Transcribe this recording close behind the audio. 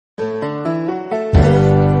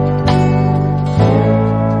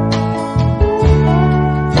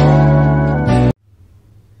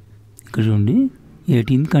A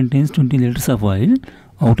tin contains 20 liters of oil.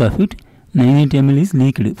 Out of it, 98 ml is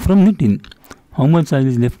leaked from the tin. How much oil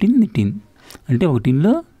is left in the tin? అంటే ఒక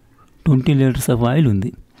టిన్లో 20 litres of oil ఉంది.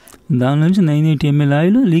 దాని నుంచి 98 ml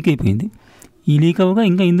oil leak అయిపోయింది. ఈ leak అవ్వగా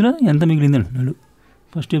ఇంకా ఇందులో ఎంత మిగిలింది అంటున్నాడు.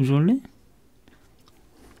 ఫస్ట్ స్టెప్ చూడండి.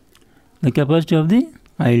 The capacity of the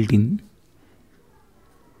oil tin.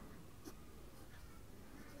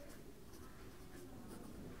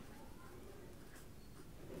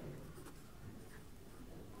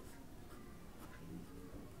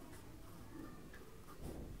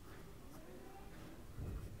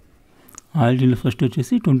 Oil టిన్లో first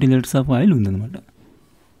వచ్చేసి 20 లీటర్స్ ఆఫ్ ఆయిల్ ఉందన్నమాట.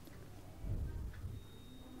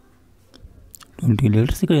 20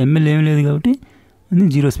 లీటర్స్. ఇక్కడ ఎంఎల్ ఏమీ లేదు కాబట్టి అన్ని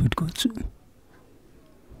జీరోస్ పెట్టుకోవచ్చు.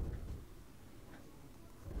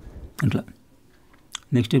 అట్లా.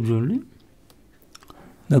 నెక్స్ట్ స్టెప్ చూడండి.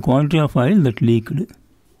 The quantity of oil that leaked.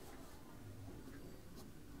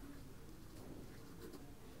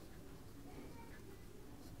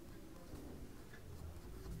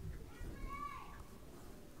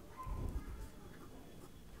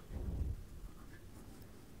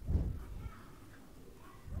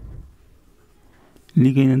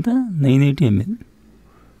 Leak అయినంత 980 ml.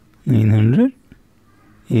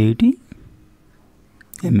 980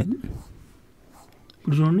 ml.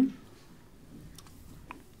 ఇప్పుడు చూడండి.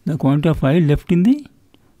 The quantity of oil left in the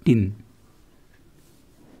టిన్.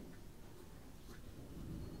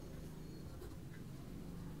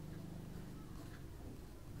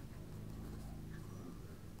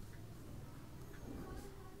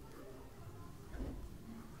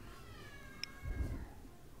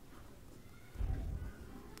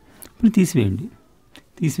 ఇప్పుడు తీసివేయండి.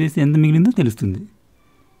 తీసివేస్తే ఎంత మిగిలిందో తెలుస్తుంది.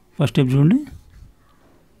 ఫస్ట్ స్టెప్ చూడండి.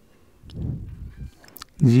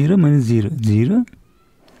 0 - 0 0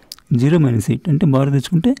 0 - 8 అంటే బార్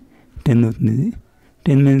తెచ్చుకుంటే 10 అవుతుంది. ఇది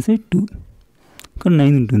 10 - 8 2. ఇక్కడ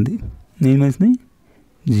 9 ఉంటుంది. 9 - 9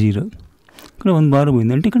 0. ఇక్కడ 1 బార్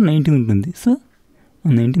పోయింది అంటే ఇక్కడ 19 ఉంటుంది. సో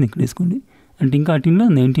 19 ఇక్కడ వేసుకోండి. అంటే ఇంకా ఆ టిన్లో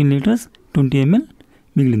 19 లీటర్స్ 20 ml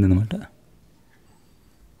మిగిలిందనమాట.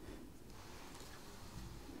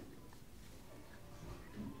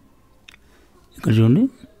 ఇక్కడ చూడండి.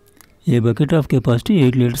 ఏ bucket of capacity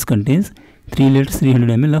 8 liters contains 3 liters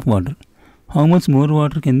 300 ml of water. How much more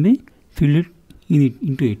water can be filled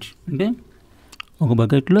into it. అంటే ఒక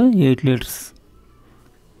బకెట్లో 8 liters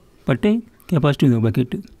పట్టే కెపాసిటీ ఉంది ఒక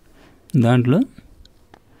బకెట్. దాంట్లో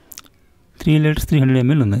 3 liters 300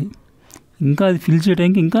 ml ఉన్నాయి. ఇంకా అది ఫిల్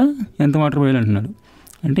చేయడానికి ఇంకా ఎంత వాటర్ పోయాలంటున్నాడు.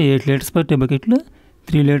 అంటే 8 liters పట్టే బకెట్లో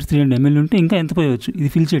 3 liters 300 ml ఉంటే ఇంకా ఎంత పోయవచ్చు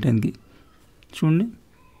ఇది ఫిల్ చేయడానికి. చూడండి.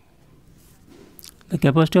 The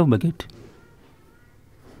capacity of bucket.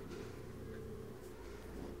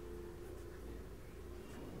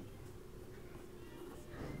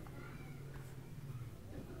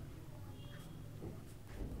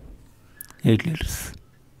 Eight liters.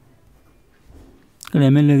 ఇక్కడ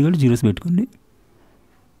ఎంఎల్ లేదు కాబట్టి జీరోస్ పెట్టుకోండి.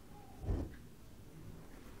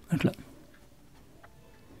 అట్లా.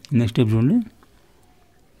 నెక్స్ట్ స్టెప్ చూడండి.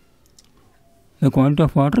 The quantity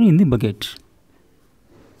of water in the bucket.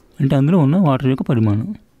 అంటే అందులో ఉన్న వాటర్ యొక్క పరిమాణం.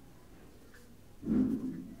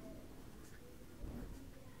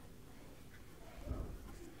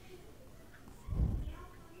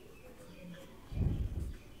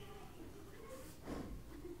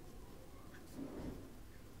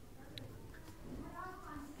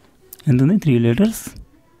 ఎంత ఉంది? 3 liters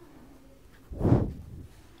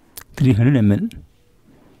 300 ml.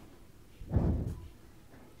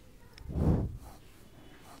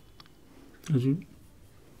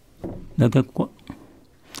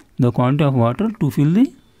 The quantity of water to fill the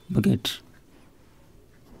bucket.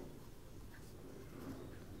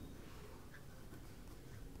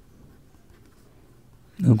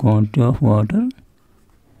 The quantity of water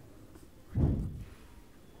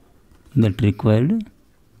that required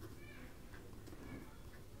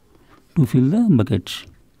to fill the bucket.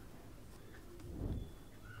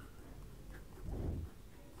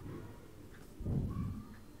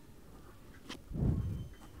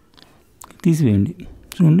 తీసివేయండి.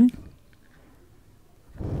 చూడండి.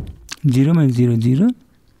 0 - 0 0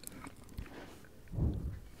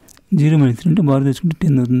 0 - 3 అంటే బార్ తెచ్చుకుంటే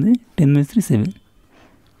 10 అవుతుంది. 10 - 3 7.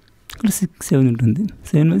 ఇక్కడ 6 7 ఉంటుంది.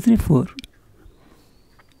 7 - 3 4.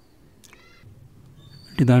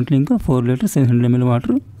 అంటే దాంట్లో ఇంకా 4 liters 700 ml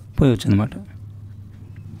వాటర్ పోయవచ్చు అనమాట.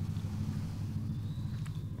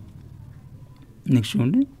 నెక్స్ట్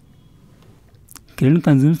చూడండి. Kiran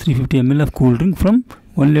consumes 350 ml of cool drink from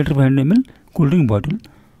 1 liter 500 ml cool drink bottle.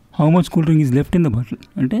 How much cool drink is left in the bottle.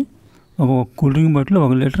 అంటే ఒక కూల్ డ్రింక్ బాటిల్లో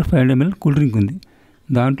 1 liter 500 ml కూల్ డ్రింక్ ఉంది.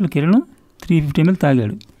 దాంట్లో కిరణ్ 350 ml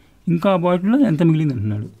తాగాడు. ఇంకా ఆ బాటిల్లో ఎంత మిగిలింది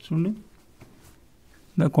అంటున్నాడు. చూడండి.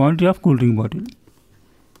 the quantity of cool drink bottle.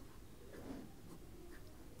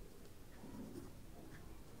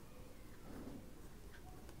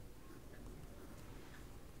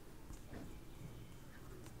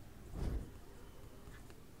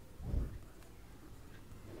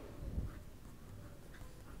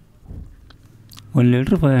 One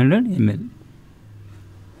liter 500 ml.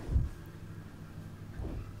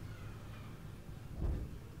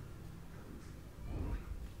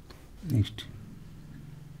 Next,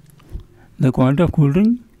 the quantity of cool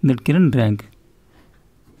drink that Kiran drank.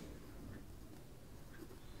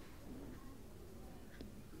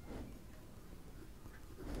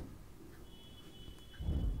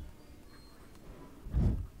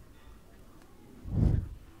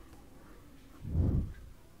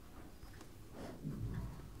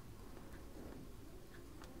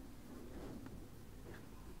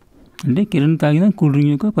 అంటే కిరణ్ తాగిన కూల్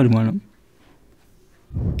డ్రింక్ యొక్క పరిమాణం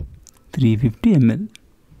 350 ml.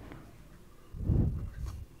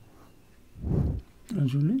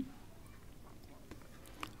 చూడండి,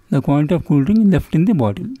 the quantity of cool drink left in the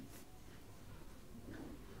bottle.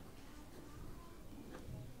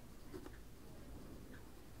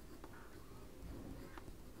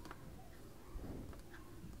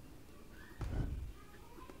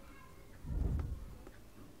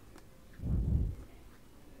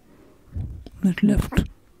 That left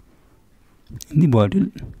in the bottle.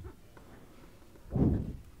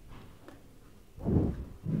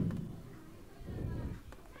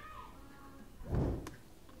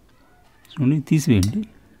 చూడండి, తీసివేయండి.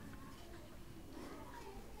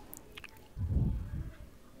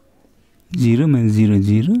 0 - 0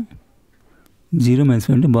 0 0 -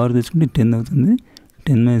 5 అంటే bar తెచ్చుకుంటే 10 అవుతుంది.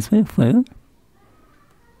 10 - 5 5.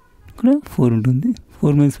 ఇక్కడ 4 ఉంటుంది.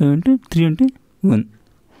 4 - 5 అంటే 3 అంటే 1.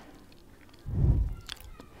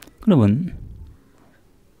 ఇక్కడ 1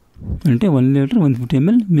 అంటే 1 లీటర్ 150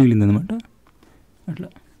 ml మిగిలిందనమాట. అట్లా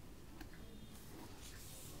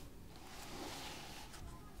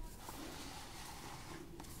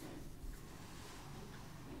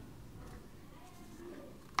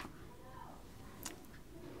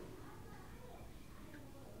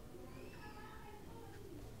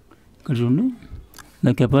ఇక్కడ చూడండి,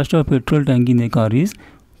 the capacity of petrol tank in a car is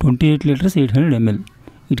 28 liters 800 ml.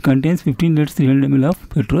 It contains 15 liters 300 ml of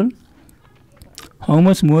petrol. How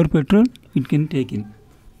much more petrol it can take in?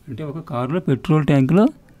 అంటే ఒక కారులో పెట్రోల్ ట్యాంక్లో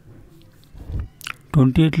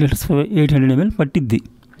 28 liters 800 ml పట్టిద్ది,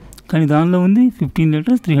 కానీ దానిలో ఉంది 15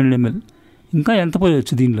 liters 300 ml. ఇంకా ఎంత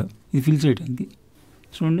పోయవచ్చు దీనిలో ఇది ఫిల్ చేయడానికి?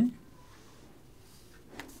 చూడండి,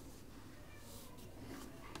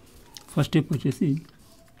 ఫస్ట్ స్టెప్ వచ్చేసి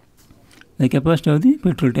the capacity of the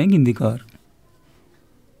petrol tank in the car.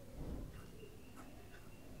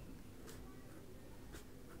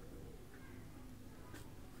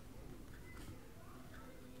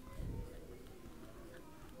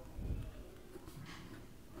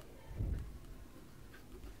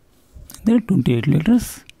 There are 28 liters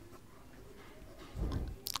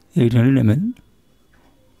 800 ml.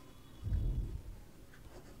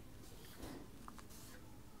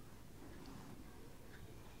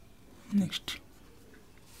 Next,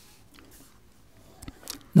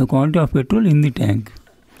 the quantity of petrol in the tank.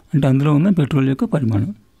 అంటే అందులో ఉన్న పెట్రోల్ యొక్క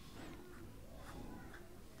పరిమాణం.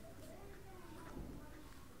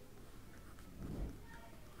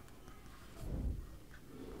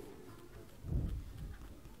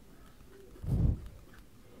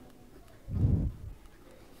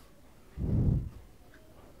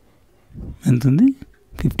 ఎంత ఉంది?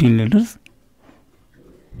 15 liters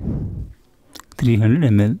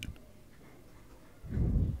 300 ml.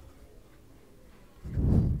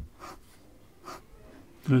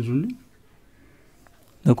 చూడండి,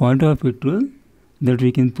 the quantity of petrol that we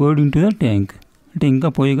can pour into the tank. అంటే ఇంకా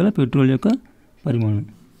పోయగల పెట్రోల్ యొక్క పరిమాణం.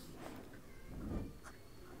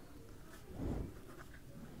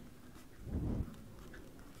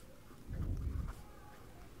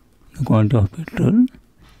 The quantity of petrol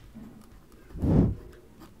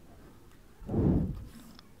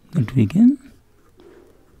that we can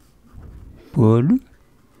pour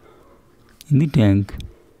in the tank.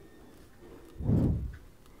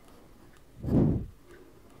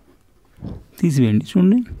 తీసివేయండి.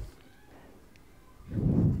 చూడండి,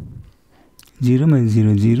 0 -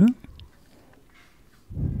 0 0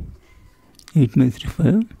 8 - 3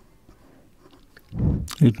 5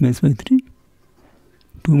 8 - 5 3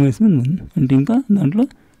 2 - 1 అంటే ఇంకా దాంట్లో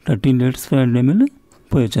 13 liters 500 ml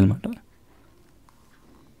పోయొచ్చు అనమాట.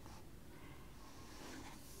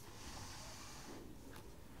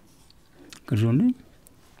 ఇక్కడ చూడండి,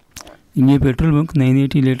 in a petrol bunk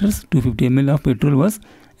 980 liters 250 ml of petrol was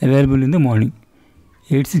available in the morning.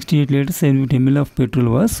 868 liters 750 ml of petrol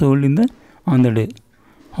was sold on the day.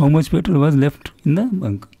 How much petrol was left in the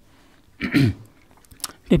bunk?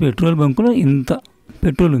 అంటే petrol బంకులో ఇంత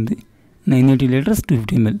petrol ఉంది, 980 litres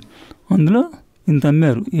 250 ml. అందులో ఇంత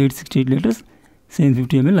అమ్మారు, 868 litres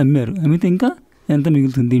 750 ml అమ్మారు. అమ్మితే ఇంకా ఎంత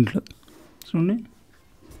మిగులుతుంది దీంట్లో చూడండి.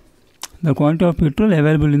 The quantity of petrol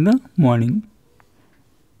available in the morning.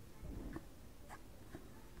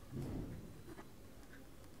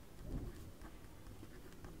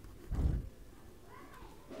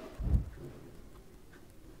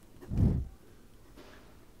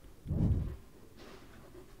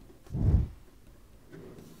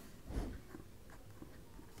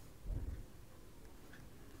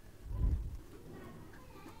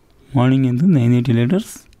 Morning ఎంత? 980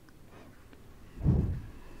 లీటర్స్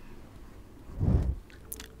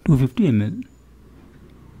 250 ml.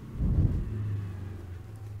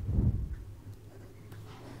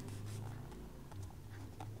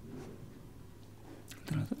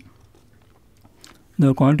 తర్వాత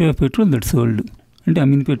the quantity of petrol that sold అంటే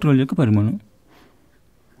అమ్మిన పెట్రోల్ యొక్క పరిమాణం.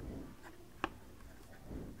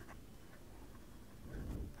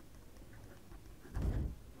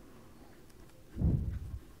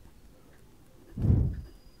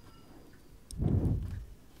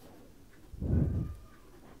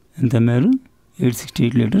 ఎంత అమ్మారు?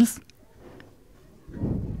 868 లీటర్స్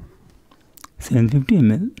 750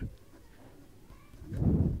 ml.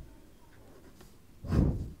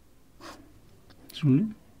 చూడండి,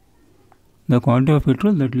 the quantity of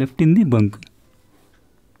petrol that left in the bunk.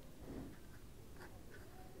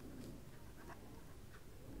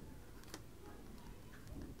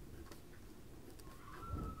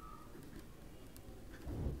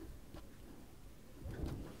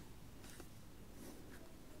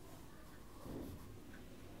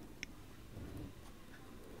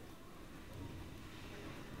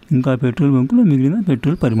 ఇంకా పెట్రోల్ బంకులో మిగిలిన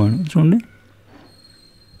పెట్రోల్ పరిమాణం చూడండి.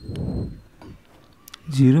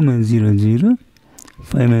 0 - 0 0,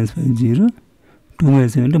 5 - 5 0, 2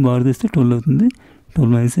 - 7 అంటే బార్ తెస్తే 12 అవుతుంది.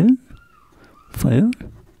 12 - 7 5,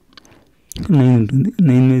 ఇక్కడ 9 ఉంటుంది.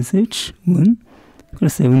 9 - 8 1, ఇక్కడ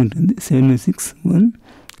 7 ఉంటుంది. 7 - 6 1,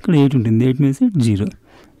 ఇక్కడ 8 ఉంటుంది. 8 - 8 0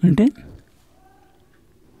 అంటే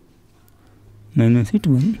 9 - 8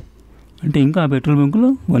 1 అంటే ఇంకా ఆ పెట్రోల్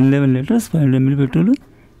బంకులో 111 లీటర్స్ 500 ml పెట్రోల్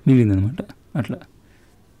మిగిలిందనమాట. అట్లా